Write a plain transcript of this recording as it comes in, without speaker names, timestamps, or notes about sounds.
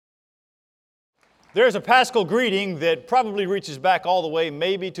There's a Paschal greeting that probably reaches back all the way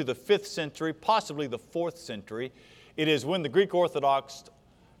maybe to the 5th century, possibly the 4th century. It is when the Greek Orthodox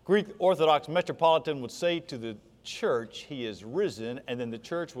Metropolitan would say to the church, "He is risen," and then the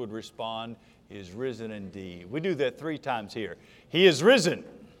church would respond, "He is risen indeed." We do that 3 times here. He is risen.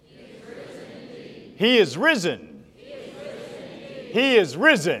 He is risen indeed. He is risen. He is risen indeed. He is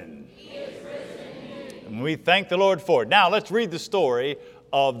risen. He is risen. And we thank the Lord for it. Now let's read the story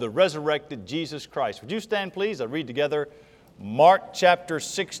of the resurrected Jesus Christ. Would you stand, please? I'll read together Mark chapter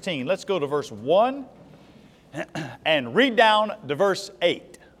 16. Let's go to verse 1 and read down to verse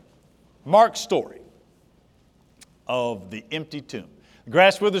 8. Mark's story of the empty tomb. The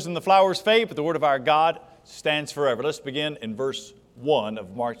grass withers and the flowers fade, but the word of our God stands forever. Let's begin in verse 1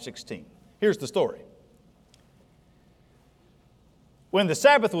 of Mark 16. Here's the story. When the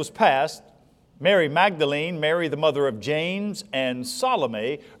Sabbath was past, Mary Magdalene, Mary the mother of James, and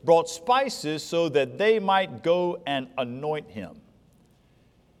Salome brought spices so that they might go and anoint him.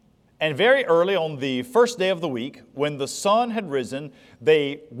 And very early on the first day of the week, when the sun had risen,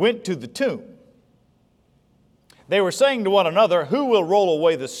 they went to the tomb. They were saying to one another, "Who will roll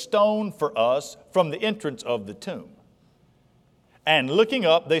away the stone for us from the entrance of the tomb?" And looking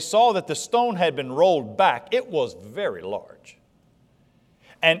up, they saw that the stone had been rolled back. It was very large.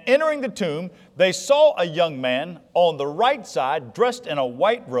 And entering the tomb, they saw a young man on the right side dressed in a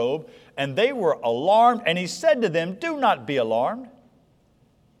white robe, and they were alarmed. And he said to them, "Do not be alarmed.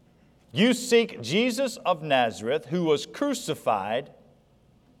 You seek Jesus of Nazareth, who was crucified.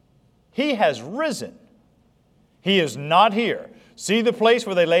 He has risen. He is not here. See the place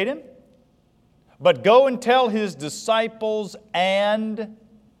where they laid him? But go and tell his disciples and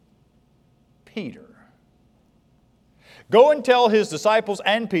Peter. Go and tell his disciples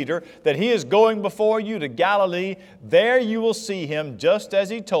and Peter that he is going before you to Galilee. There you will see him just as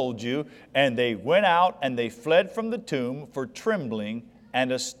he told you." And they went out and they fled from the tomb, for trembling and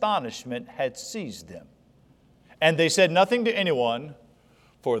astonishment had seized them. And they said nothing to anyone,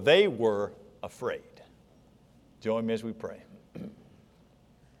 for they were afraid. Join me as we pray.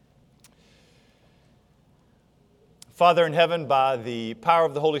 Father in heaven, by the power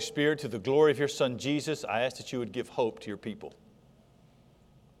of the Holy Spirit, to the glory of your Son Jesus, I ask that you would give hope to your people.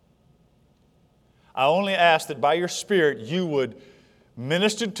 I only ask that by your Spirit you would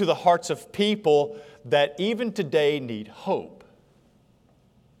minister to the hearts of people that even today need hope.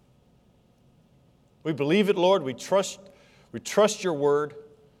 We believe it, Lord. We trust your word.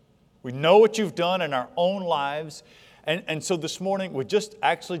 We know what you've done in our own lives. And so this morning we just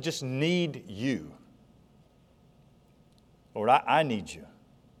need you. Lord, I need you.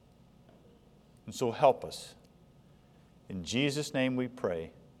 And so help us. In Jesus' name we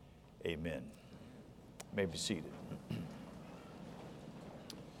pray. Amen. You may be seated.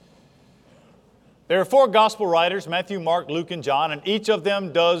 There are 4 gospel writers, Matthew, Mark, Luke, and John, and each of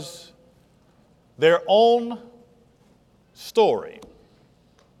them does their own story.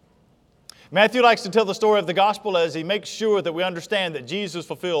 Matthew likes to tell the story of the gospel as he makes sure that we understand that Jesus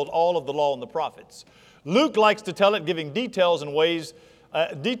fulfilled all of the law and the prophets. Luke likes to tell it, giving details in ways,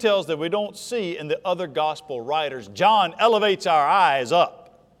 details that we don't see in the other gospel writers. John elevates our eyes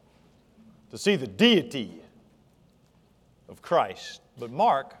up to see the deity of Christ. But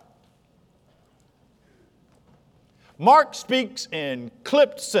Mark speaks in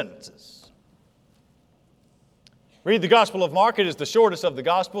clipped sentences. Read the Gospel of Mark. It is the shortest of the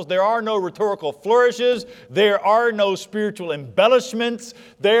Gospels. There are no rhetorical flourishes. There are no spiritual embellishments.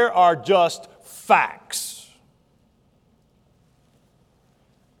 There are just facts.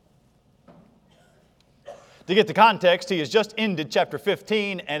 To get the context, he has just ended chapter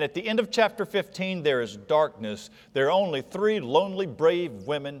 15, and at the end of chapter 15 there is darkness. There are only 3 lonely, brave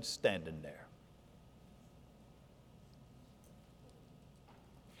women standing there.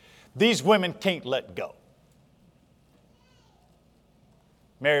 These women can't let go.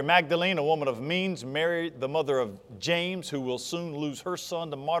 Mary Magdalene, a woman of means, Mary, the mother of James, who will soon lose her son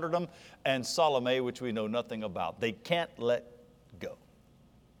to martyrdom, and Salome, which we know nothing about. They can't let go.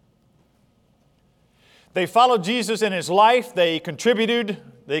 They followed Jesus in his life. They contributed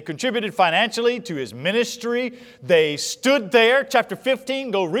financially to his ministry. They stood there, chapter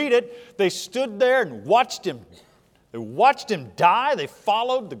 15, go read it. They stood there and watched him. They watched him die. They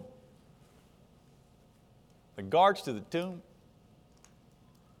followed the guards to the tomb.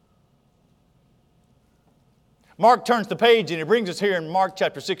 Mark turns the page and he brings us here in Mark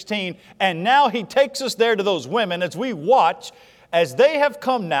chapter 16. And now he takes us there to those women as we watch as they have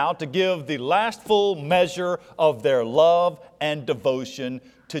come now to give the last full measure of their love and devotion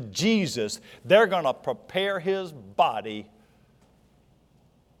to Jesus. They're going to prepare his body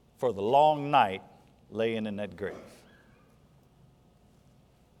for the long night laying in that grave.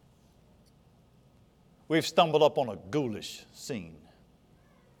 We've stumbled up on a ghoulish scene.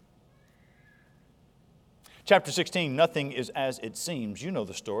 Chapter 16, nothing is as it seems. You know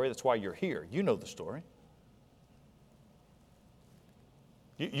the story. That's why you're here. You know the story.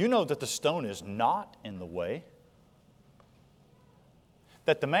 You know that the stone is not in the way.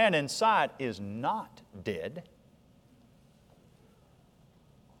 That the man inside is not dead.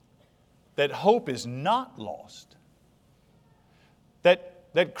 That hope is not lost.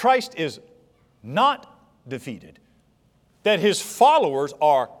 That Christ is not defeated. That His followers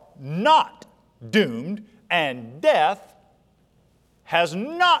are not doomed, and death has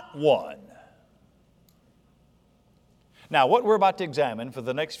not won. Now, what we're about to examine for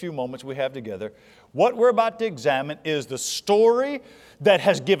the next few moments we have together, what we're about to examine is the story that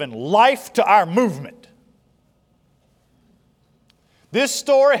has given life to our movement. This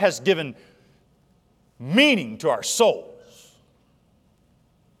story has given meaning to our souls.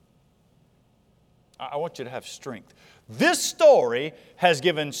 I want you to have strength. This story has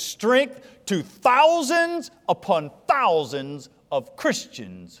given strength to thousands upon thousands of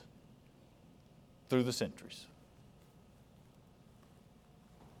Christians through the centuries.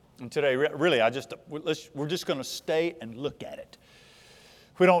 And today, really, we're just going to stay and look at it.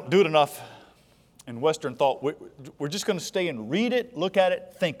 We don't do it enough in Western thought. We're just going to stay and read it, look at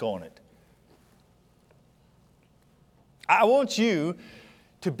it, think on it. I want you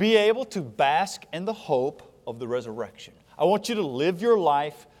to be able to bask in the hope of the resurrection. I want you to live your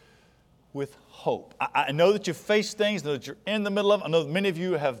life with hope. I know that you face things, I know that you're in the middle of it. I know that many of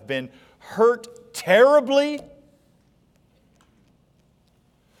you have been hurt terribly.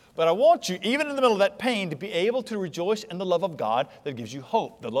 But I want you, even in the middle of that pain, to be able to rejoice in the love of God that gives you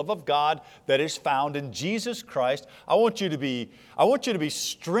hope. The love of God that is found in Jesus Christ. I want you to be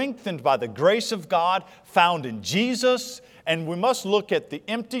strengthened by the grace of God found in Jesus. And we must look at the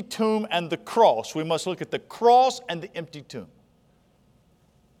empty tomb and the cross. We must look at the cross and the empty tomb.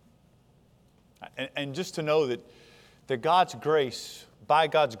 And just to know that God's grace, by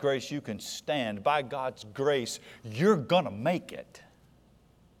God's grace you can stand. By God's grace you're going to make it.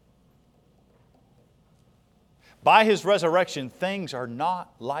 By His resurrection, things are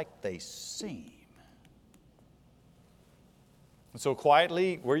not like they seem. And so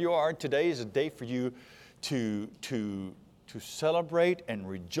quietly, where you are today is a day for you to celebrate and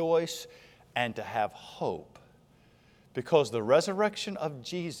rejoice and to have hope. Because the resurrection of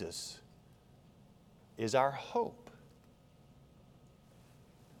Jesus is our hope.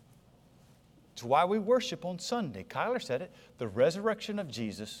 It's why we worship on Sunday. Kyler said it. The resurrection of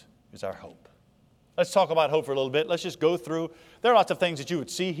Jesus is our hope. Let's talk about hope for a little bit. Let's just go through. There are lots of things that you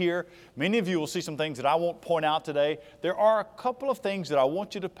would see here. Many of you will see some things that I won't point out today. There are a couple of things that I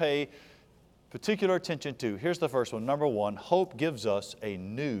want you to pay particular attention to. Here's the first one. Number one, hope gives us a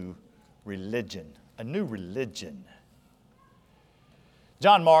new religion. A new religion.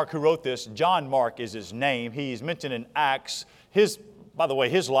 John Mark, who wrote this, John Mark is his name. He's mentioned in Acts. By the way,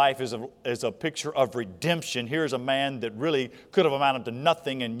 his life is a picture of redemption. Here's a man that really could have amounted to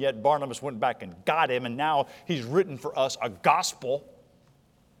nothing, and yet Barnabas went back and got him, and now he's written for us a gospel.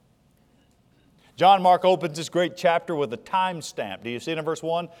 John Mark opens this great chapter with a time stamp. Do you see it in verse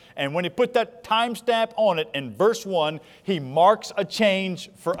 1? And when he put that time stamp on it in verse 1, he marks a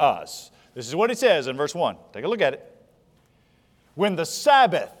change for us. This is what he says in verse 1. Take a look at it. When the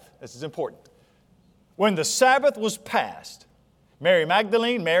Sabbath, this is important, when the Sabbath was passed, Mary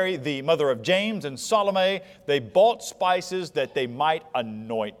Magdalene, Mary the mother of James, and Salome, they bought spices that they might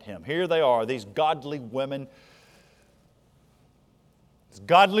anoint him. Here they are, these godly women. These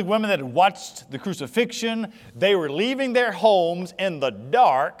godly women that had watched the crucifixion. They were leaving their homes in the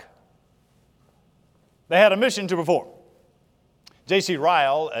dark. They had a mission to perform. J.C.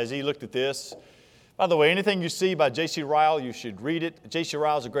 Ryle, as he looked at this, by the way, anything you see by J.C. Ryle, you should read it. J.C.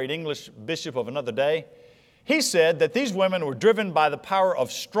 Ryle is a great English bishop of another day. He said that these women were driven by the power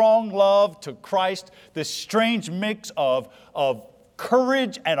of strong love to Christ, this strange mix of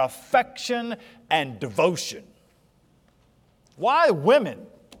courage and affection and devotion. Why women?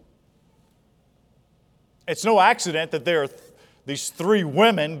 It's no accident that there are these three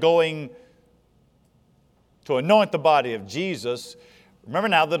women going to anoint the body of Jesus. Remember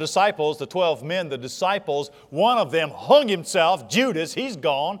now the disciples, the 12 men, the disciples, one of them hung himself, Judas, he's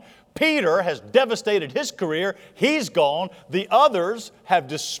gone. Peter has devastated his career. He's gone. The others have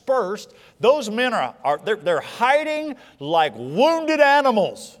dispersed. Those men they're hiding like wounded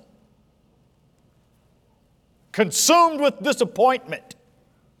animals, consumed with disappointment.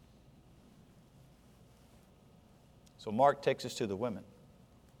 So Mark takes us to the women.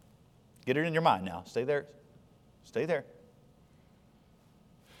 Get it in your mind now. Stay there. Stay there.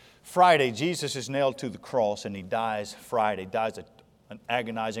 Friday, Jesus is nailed to the cross and He dies Friday. Dies an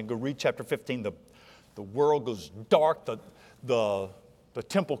agonizing. Go read chapter 15. The world goes dark. The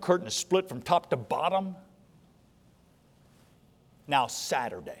temple curtain is split from top to bottom. Now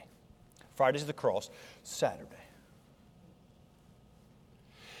Saturday. Friday's the cross. Saturday.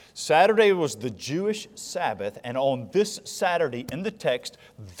 Saturday was the Jewish Sabbath, and on this Saturday in the text,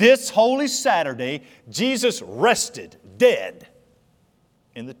 this Holy Saturday, Jesus rested dead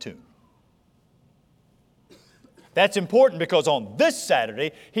in the tomb. That's important because on this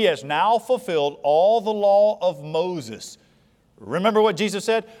Saturday, He has now fulfilled all the law of Moses. Remember what Jesus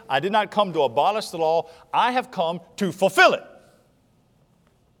said? I did not come to abolish the law, I have come to fulfill it.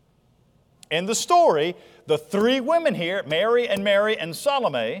 In the story, the three women here, Mary and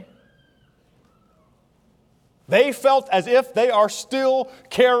Salome, they felt as if they are still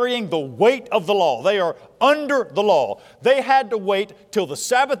carrying the weight of the law. They are under the law. They had to wait till the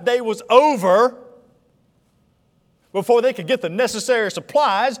Sabbath day was over before they could get the necessary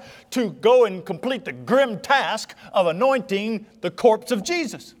supplies to go and complete the grim task of anointing the corpse of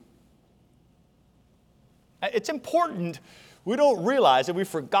Jesus. It's important. We don't realize it. We've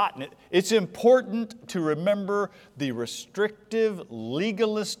forgotten it. It's important to remember the restrictive,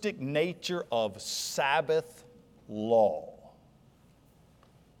 legalistic nature of Sabbath law.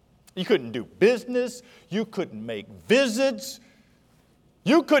 You couldn't do business. You couldn't make visits.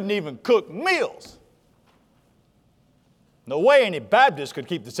 You couldn't even cook meals. No way any Baptist could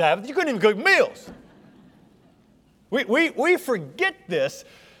keep the Sabbath. You couldn't even cook meals. We forget this,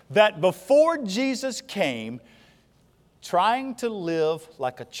 that before Jesus came, trying to live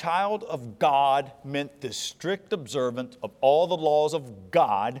like a child of God meant this strict observance of all the laws of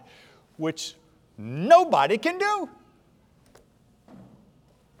God, which nobody can do.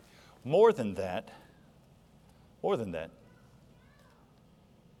 More than that,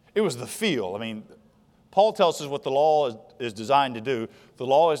 it was the feel. I mean, Paul tells us what the law is designed to do. The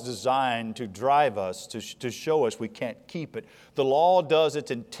law is designed to drive us, to show us we can't keep it. The law does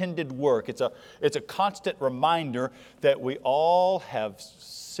its intended work. It's a constant reminder that we all have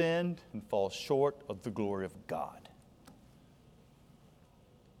sinned and fall short of the glory of God.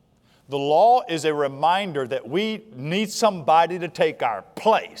 The law is a reminder that we need somebody to take our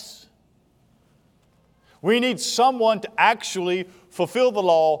place. We need someone to actually fulfill the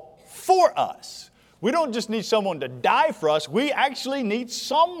law for us. We don't just need someone to die for us. We actually need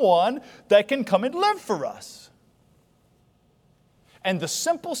someone that can come and live for us. And the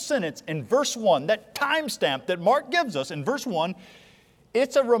simple sentence in verse 1, that timestamp that Mark gives us in verse 1,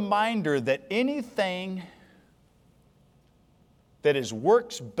 it's a reminder that anything that is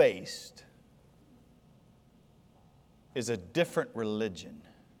works-based is a different religion.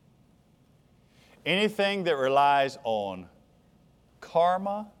 Anything that relies on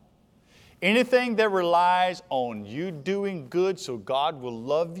karma, anything that relies on you doing good so God will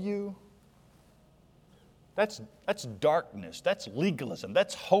love you, that's darkness, that's legalism,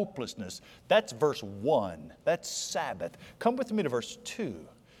 that's hopelessness. That's verse 1, that's Sabbath. Come with me to verse 2.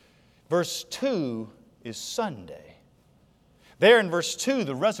 Verse 2 is Sunday. There in verse 2,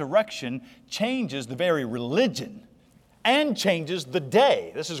 the resurrection changes the very religion and changes the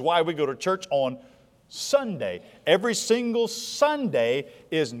day. This is why we go to church on Sunday. Every single Sunday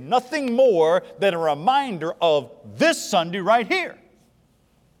is nothing more than a reminder of this Sunday right here.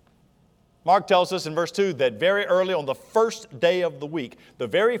 Mark tells us in verse 2 that very early on the first day of the week, the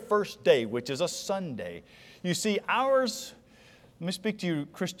very first day, which is a Sunday, you see ours, let me speak to you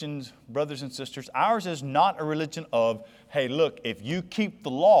Christians, brothers and sisters, ours is not a religion of, hey, look, if you keep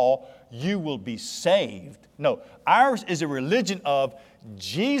the law, you will be saved. No, ours is a religion of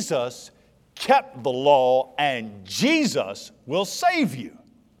Jesus kept the law and Jesus will save you.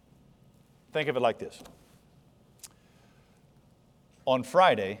 Think of it like this. On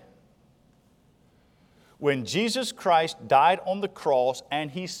Friday, when Jesus Christ died on the cross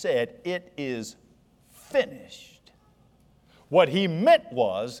and He said, "It is finished," what He meant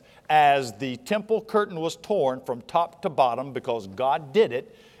was, as the temple curtain was torn from top to bottom, because God did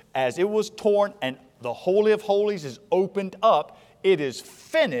it, as it was torn and the Holy of Holies is opened up, it is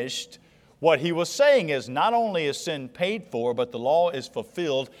finished. What He was saying is not only is sin paid for, but the law is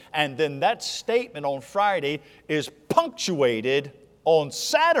fulfilled. And then that statement on Friday is punctuated on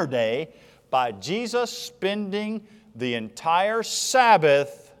Saturday by Jesus spending the entire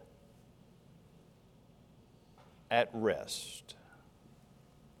Sabbath at rest.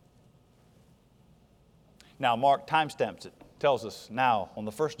 Now, Mark timestamps it, tells us now on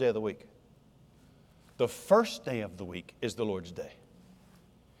the first day of the week. The first day of the week is the Lord's Day.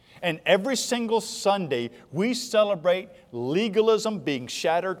 And every single Sunday, we celebrate legalism being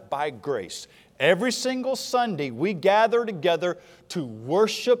shattered by grace. Every single Sunday, we gather together to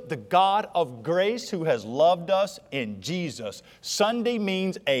worship the God of grace who has loved us in Jesus. Sunday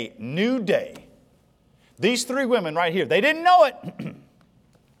means a new day. These three women right here, they didn't know it,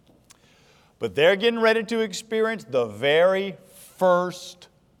 but they're getting ready to experience the very first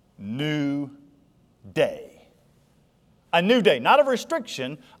new day. A new day, not of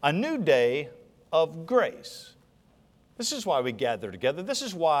restriction, a new day of grace. This is why we gather together. This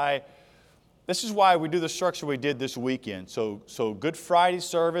is why we do the structure we did this weekend. So Good Friday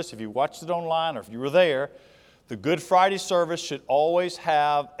service, if you watched it online or if you were there, the Good Friday service should always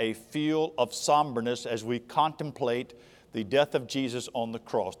have a feel of somberness as we contemplate the death of Jesus on the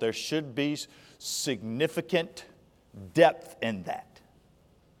cross. There should be significant depth in that.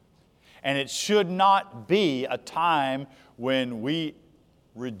 And it should not be a time when we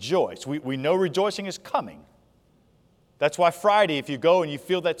rejoice. We know rejoicing is coming. That's why Friday, if you go and you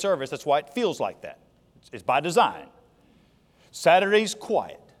feel that service, that's why it feels like that. It's by design. Saturday's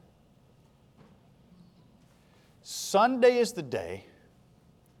quiet. Sunday is the day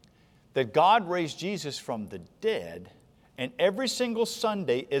that God raised Jesus from the dead, and every single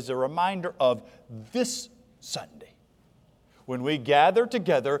Sunday is a reminder of this Sunday, when we gather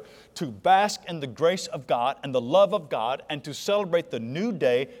together to bask in the grace of God and the love of God and to celebrate the new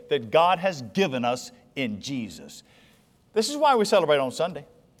day that God has given us in Jesus. This is why we celebrate on Sunday.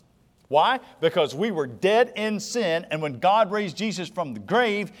 Why? Because we were dead in sin, and when God raised Jesus from the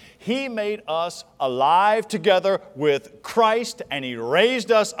grave, He made us alive together with Christ, and He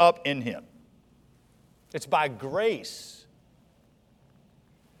raised us up in Him. It's by grace.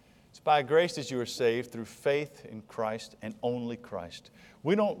 By grace that you are saved through faith in Christ and only Christ.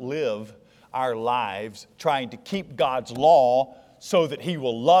 We don't live our lives trying to keep God's law so that He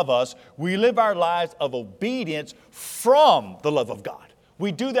will love us. We live our lives of obedience from the love of God.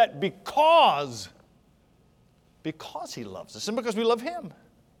 We do that because He loves us and because we love Him.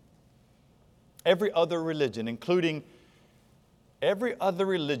 Every other religion, including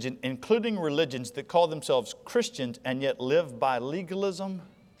religions that call themselves Christians and yet live by legalism,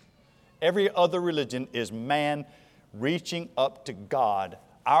 every other religion is man reaching up to God.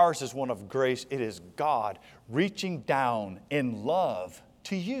 Ours is one of grace. It is God reaching down in love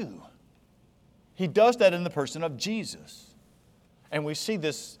to you. He does that in the person of Jesus. And we see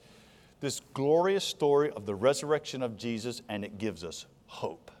this glorious story of the resurrection of Jesus, and it gives us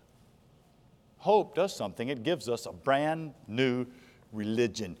hope. Hope does something. It gives us a brand new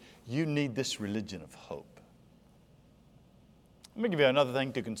religion. You need this religion of hope. Let me give you another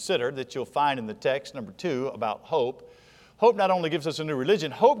thing to consider that you'll find in the text, number 2, about hope. Hope not only gives us a new religion,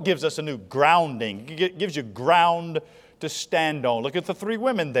 hope gives us a new grounding. It gives you ground to stand on. Look at the three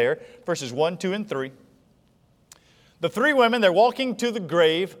women there, verses 1, 2, and 3. The three women, they're walking to the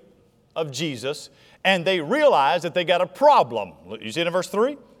grave of Jesus, and they realize that they got a problem. You see it in verse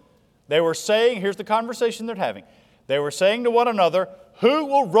 3? They were saying, here's the conversation they're having. They were saying to one another, who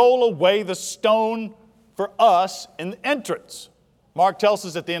will roll away the stone for us in the entrance? Mark tells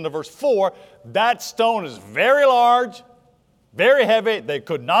us at the end of verse 4, that stone is very large, very heavy. They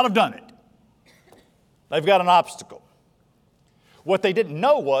could not have done it. They've got an obstacle. What they didn't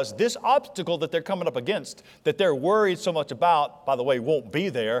know was this obstacle that they're coming up against, that they're worried so much about, by the way, won't be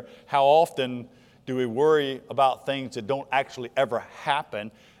there. How often do we worry about things that don't actually ever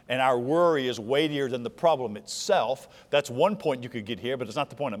happen? And our worry is weightier than the problem itself. That's one point you could get here, but it's not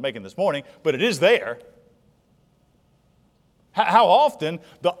the point I'm making this morning, but it is there. How often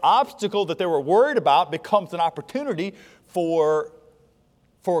the obstacle that they were worried about becomes an opportunity for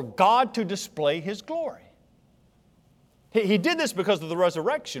God to display His glory. He did this because of the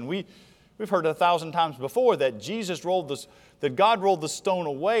resurrection. We've heard 1,000 times before that that God rolled the stone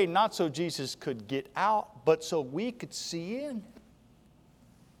away, not so Jesus could get out, but so we could see in.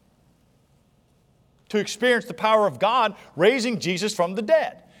 To experience the power of God raising Jesus from the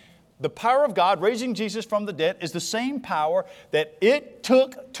dead. The power of God raising Jesus from the dead is the same power that it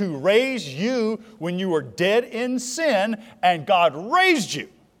took to raise you when you were dead in sin, and God raised you.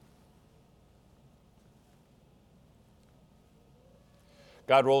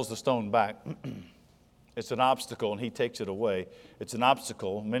 God rolls the stone back. It's an obstacle, and He takes it away. It's an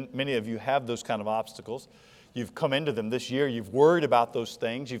obstacle. Many of you have those kind of obstacles. You've come into them this year. You've worried about those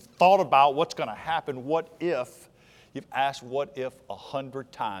things. You've thought about what's going to happen. What if? You've asked what if 100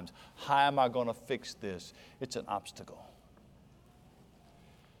 times. How am I going to fix this? It's an obstacle.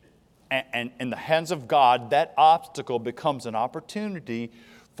 And in the hands of God, that obstacle becomes an opportunity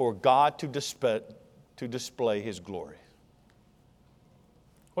for God to display His glory.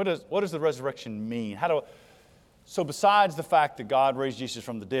 What does the resurrection mean? So besides the fact that God raised Jesus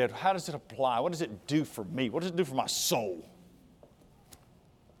from the dead, how does it apply? What does it do for me? What does it do for my soul?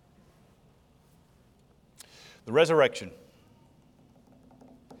 The resurrection.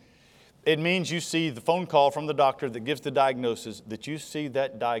 It means you see the phone call from the doctor that gives the diagnosis, that you see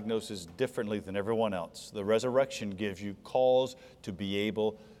that diagnosis differently than everyone else. The resurrection gives you cause to be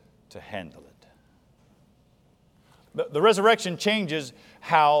able to handle it. The resurrection changes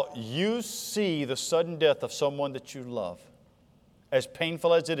how you see the sudden death of someone that you love. As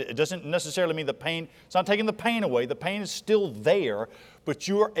painful as it is, it doesn't necessarily mean the pain, it's not taking the pain away. The pain is still there, but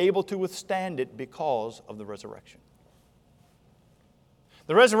you are able to withstand it because of the resurrection.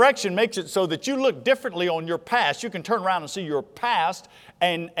 The resurrection makes it so that you look differently on your past. You can turn around and see your past,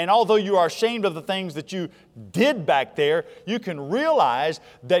 and although you are ashamed of the things that you did back there, you can realize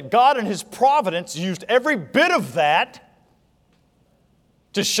that God in His providence used every bit of that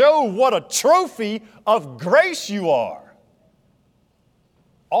to show what a trophy of grace you are.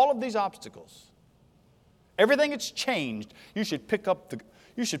 All of these obstacles, everything that's changed, you should pick up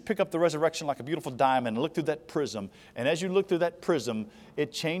the resurrection like a beautiful diamond and look through that prism. And as you look through that prism,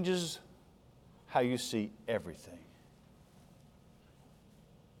 it changes how you see everything.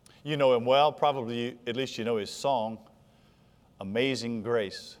 You know Him well, probably at least you know His song, Amazing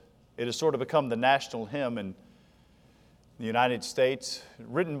Grace. It has sort of become the national hymn in the United States,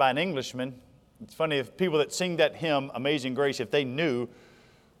 written by an Englishman. It's funny, if people that sing that hymn, Amazing Grace, if they knew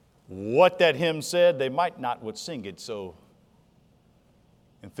what that hymn said, they might not would sing it so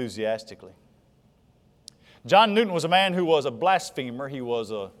enthusiastically. John Newton was a man who was a blasphemer. He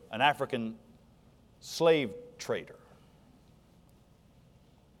was an African slave trader.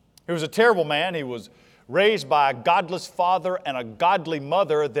 He was a terrible man. He was raised by a godless father and a godly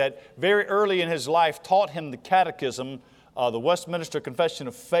mother that very early in his life taught him the catechism. The Westminster Confession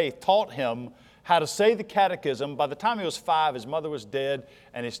of Faith taught him how to say the catechism. By the time he was 5, his mother was dead,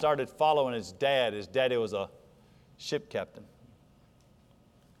 and he started following his dad. His daddy was a ship captain.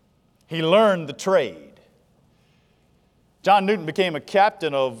 He learned the trade. John Newton became a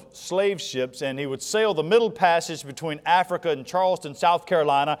captain of slave ships, and he would sail the Middle Passage between Africa and Charleston, South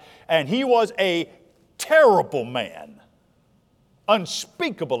Carolina, and he was a terrible man.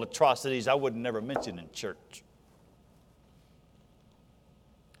 Unspeakable atrocities I would never mention in church.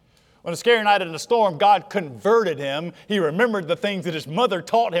 On a scary night in a storm, God converted him. He remembered the things that his mother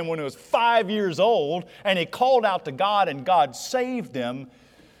taught him when he was 5 years old, and he called out to God, and God saved him.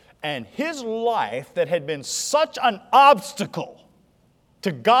 And his life that had been such an obstacle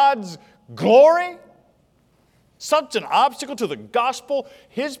to God's glory, such an obstacle to the gospel,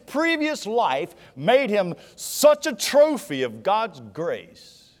 his previous life made him such a trophy of God's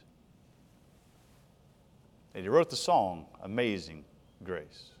grace that he wrote the song, Amazing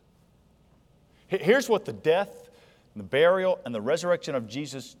Grace. Here's what the death, the burial, and the resurrection of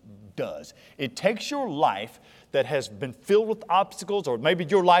Jesus does. It takes your life that has been filled with obstacles, or maybe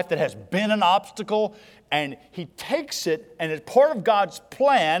your life that has been an obstacle, and He takes it, and it's part of God's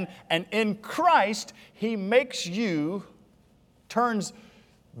plan, and in Christ, He turns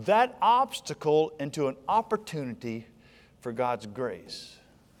that obstacle into an opportunity for God's grace.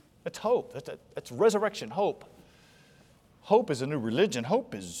 That's hope. That's resurrection hope. Hope is a new religion.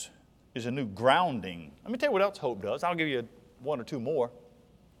 Hope is a new grounding. Let me tell you what else hope does. I'll give you one or two more.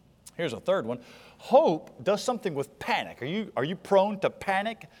 Here's a third one. Hope does something with panic. Are you prone to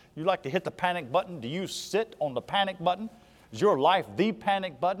panic? You like to hit the panic button? Do you sit on the panic button? Is your life the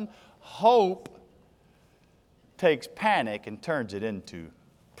panic button? Hope takes panic and turns it into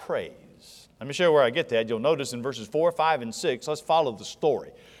praise. Let me show you where I get that. You'll notice in verses 4, 5, and 6. Let's follow the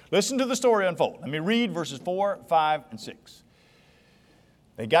story. Listen to the story unfold. Let me read verses 4, 5, and 6.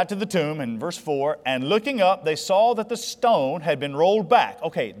 They got to the tomb in verse 4, and looking up, they saw that the stone had been rolled back.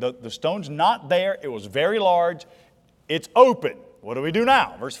 Okay, the stone's not there. It was very large. It's open. What do we do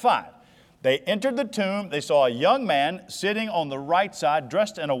now? Verse 5. They entered the tomb. They saw a young man sitting on the right side,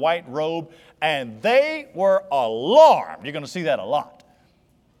 dressed in a white robe, and they were alarmed. You're going to see that a lot.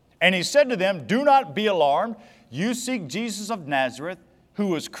 And he said to them, "Do not be alarmed. You seek Jesus of Nazareth, who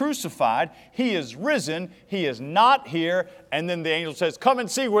was crucified. He is risen. He is not here." And then the angel says, "Come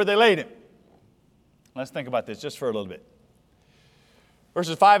and see where they laid him." Let's think about this just for a little bit.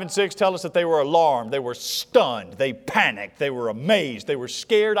 Verses 5 and 6 tell us that they were alarmed. They were stunned. They panicked. They were amazed. They were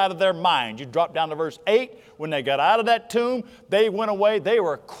scared out of their mind. You drop down to verse 8. When they got out of that tomb, they went away. They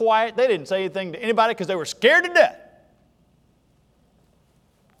were quiet. They didn't say anything to anybody because they were scared to death.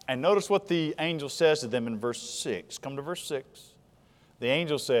 And notice what the angel says to them in verse 6. Come to verse 6. The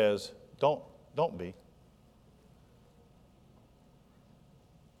angel says, don't be.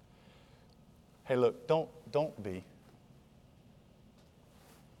 Hey, look, don't be.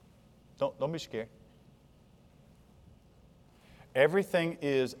 Don't be scared. Everything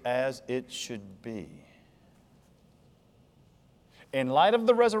is as it should be. In light of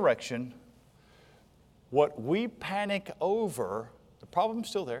the resurrection, what we panic over, the problem's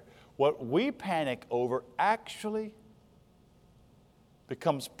still there, what we panic over actually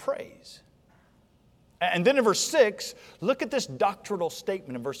becomes praise. And then in verse 6, look at this doctrinal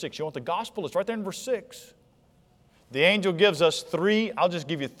statement in verse 6. You want the gospel? It's right there in verse 6. The angel gives us three, I'll just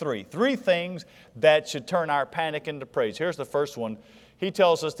give you three things that should turn our panic into praise. Here's the first one. He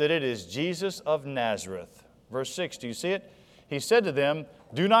tells us that it is Jesus of Nazareth. Verse 6, do you see it? He said to them,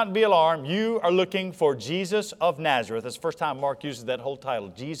 do not be alarmed. You are looking for Jesus of Nazareth. That's the first time Mark uses that whole title,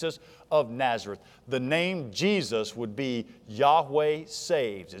 Jesus of Nazareth. The name Jesus would be Yahweh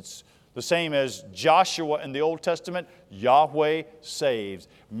saves. It's the same as Joshua in the Old Testament, Yahweh saves.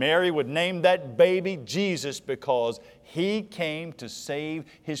 Mary would name that baby Jesus because He came to save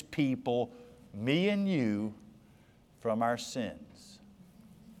His people, me and you, from our sins.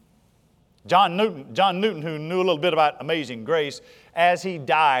 John Newton, who knew a little bit about Amazing Grace, as he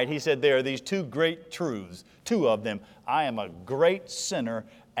died, he said there are these two great truths, two of them. I am a great sinner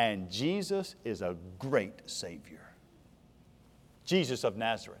and Jesus is a great Savior. Jesus of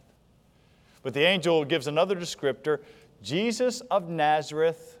Nazareth. But the angel gives another descriptor, Jesus of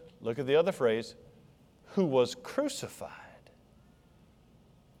Nazareth, look at the other phrase, who was crucified.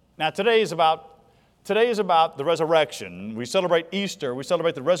 Now today is about the resurrection. We celebrate Easter. We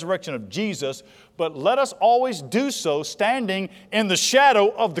celebrate the resurrection of Jesus. But let us always do so standing in the shadow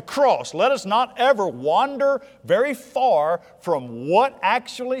of the cross. Let us not ever wander very far from what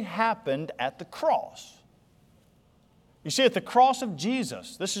actually happened at the cross. You see, at the cross of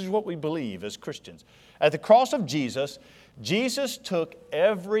Jesus, this is what we believe as Christians. At the cross of Jesus, Jesus took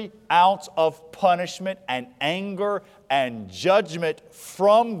every ounce of punishment and anger and judgment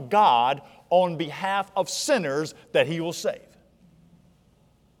from God on behalf of sinners that He will save.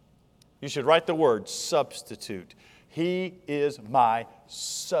 You should write the word substitute. He is my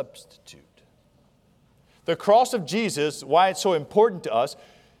substitute. The cross of Jesus, why it's so important to us,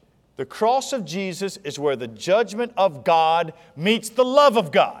 the cross of Jesus is where the judgment of God meets the love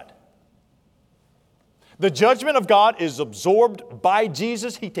of God. The judgment of God is absorbed by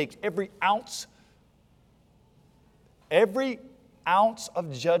Jesus. He takes every ounce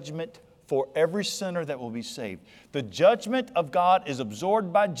of judgment for every sinner that will be saved. The judgment of God is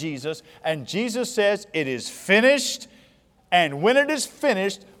absorbed by Jesus, and Jesus says it is finished. And when it is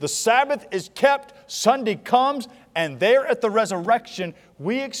finished, the Sabbath is kept, Sunday comes, and there at the resurrection,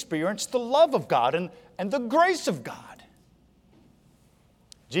 we experience the love of God and the grace of God.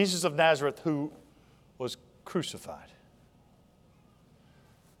 Jesus of Nazareth, who was crucified.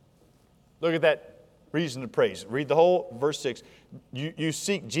 Look at that reason to praise. Read the whole verse 6. You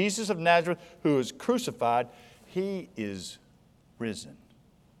seek Jesus of Nazareth, who is crucified. He is risen.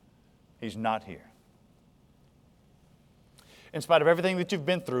 He's not here. In spite of everything that you've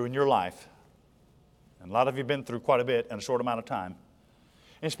been through in your life, and a lot of you have been through quite a bit in a short amount of time,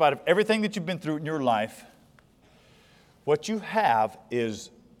 in spite of everything that you've been through in your life, what you have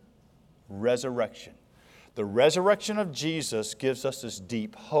is resurrection. The resurrection of Jesus gives us this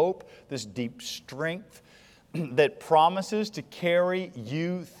deep hope, this deep strength that promises to carry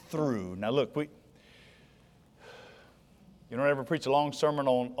you through. Now look, you don't ever preach a long sermon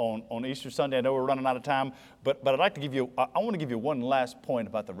on Easter Sunday. I know we're running out of time, but I want to give you one last point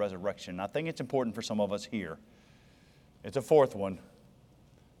about the resurrection. I think it's important for some of us here. It's a fourth one.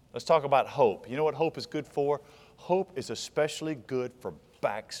 Let's talk about hope. You know what hope is good for? Hope is especially good for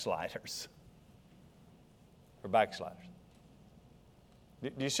backsliders. For backsliders.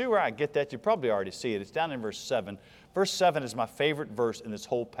 Do you see where I get that? You probably already see it. It's down in verse 7. Verse 7 is my favorite verse in this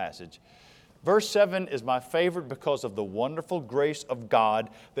whole passage. Verse 7 is my favorite because of the wonderful grace of God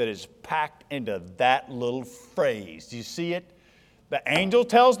that is packed into that little phrase. Do you see it? The angel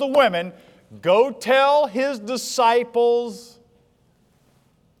tells the women, go tell His disciples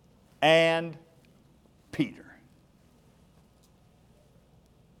and Peter.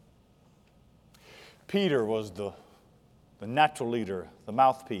 Peter was the natural leader, the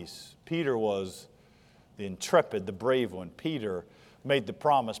mouthpiece. Peter was the intrepid, the brave one. Peter made the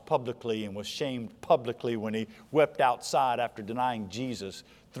promise publicly and was shamed publicly when he wept outside after denying Jesus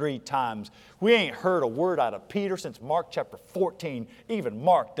 3 times. We ain't heard a word out of Peter since Mark chapter 14. Even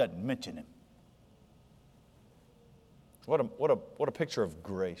Mark doesn't mention him. What a picture of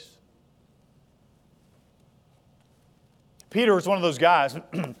grace. Peter was one of those guys.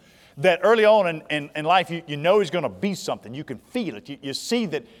 That early on in life, you know he's going to be something. You can feel it. You see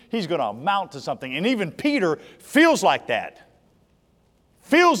that he's going to amount to something. And even Peter feels like that.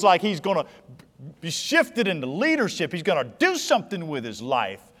 Feels like he's going to be shifted into leadership. He's going to do something with his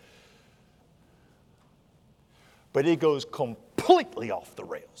life. But he goes completely off the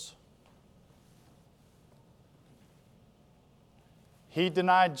rails. He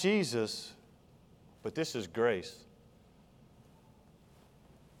denied Jesus, but this is grace.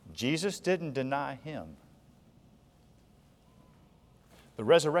 Jesus didn't deny him. The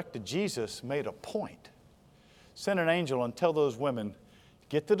resurrected Jesus made a point. Send an angel and tell those women,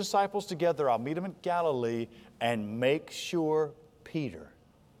 get the disciples together, I'll meet them in Galilee, and make sure Peter.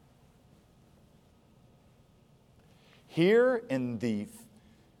 Here at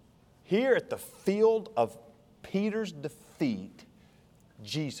the field of Peter's defeat,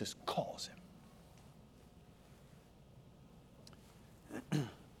 Jesus calls him.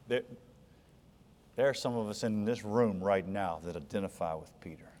 There are some of us in this room right now that identify with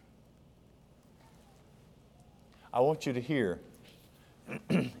Peter. I want you to hear,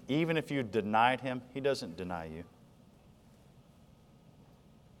 even if you denied him, he doesn't deny you.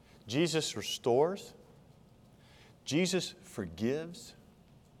 Jesus restores. Jesus forgives.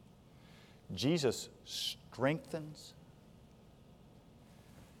 Jesus strengthens.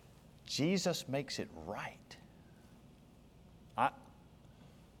 Jesus makes it right.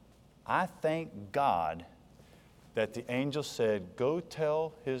 I thank God that the angel said, go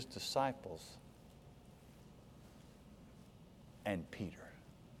tell his disciples and Peter.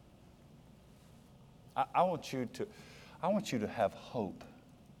 I want you to have hope.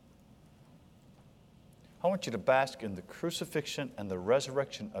 I want you to bask in the crucifixion and the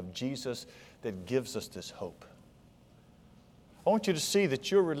resurrection of Jesus that gives us this hope. I want you to see that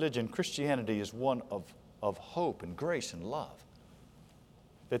your religion, Christianity, is one of hope and grace and love.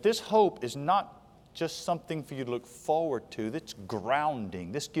 That this hope is not just something for you to look forward to. That's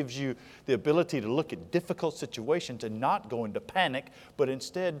grounding. This gives you the ability to look at difficult situations and not go into panic, but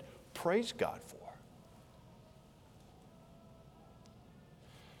instead praise God for.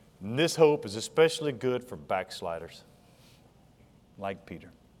 And this hope is especially good for backsliders like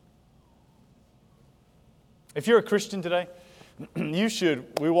Peter. If you're a Christian today,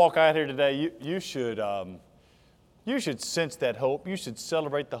 we walk out here today, you should sense that hope. You should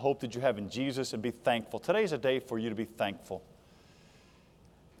celebrate the hope that you have in Jesus and be thankful. Today's a day for you to be thankful.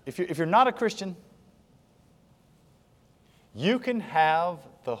 If you're not a Christian, you can have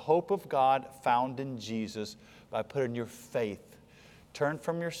the hope of God found in Jesus by putting your faith. Turn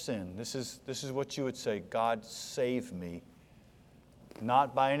from your sin. This is what you would say, God, save me,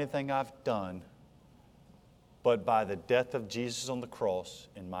 not by anything I've done, but by the death of Jesus on the cross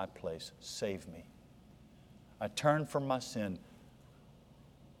in my place. Save me. I turn from my sin.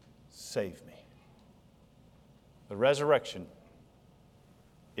 Save me. The resurrection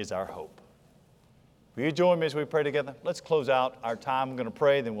is our hope. Will you join me as we pray together? Let's close out our time. I'm going to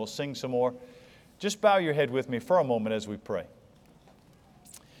pray, then we'll sing some more. Just bow your head with me for a moment as we pray.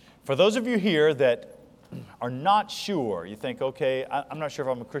 For those of you here that are not sure, you think, okay, I'm not sure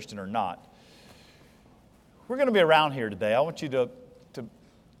if I'm a Christian or not. We're going to be around here today. I want you to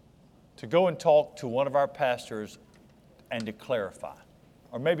go and talk to one of our pastors and to clarify,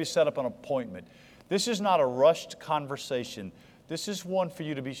 or maybe set up an appointment. This is not a rushed conversation. This is one for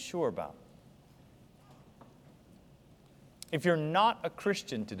you to be sure about. If you're not a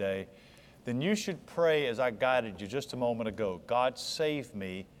Christian today, then you should pray as I guided you just a moment ago. God, save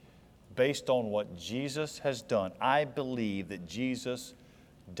me based on what Jesus has done. I believe that Jesus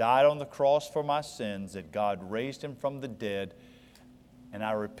died on the cross for my sins, that God raised him from the dead, and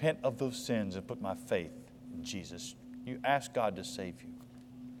I repent of those sins and put my faith in Jesus. You ask God to save you.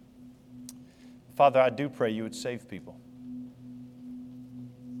 Father, I do pray you would save people.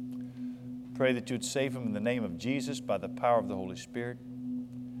 Pray that you would save them in the name of Jesus by the power of the Holy Spirit.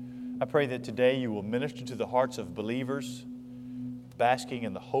 I pray that today you will minister to the hearts of believers, basking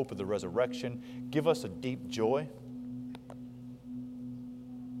in the hope of the resurrection. Give us a deep joy.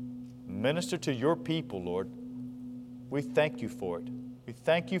 Minister to your people, Lord. We thank you for it. We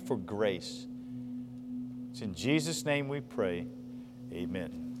thank you for grace. It's in Jesus' name we pray.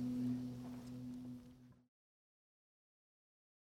 Amen.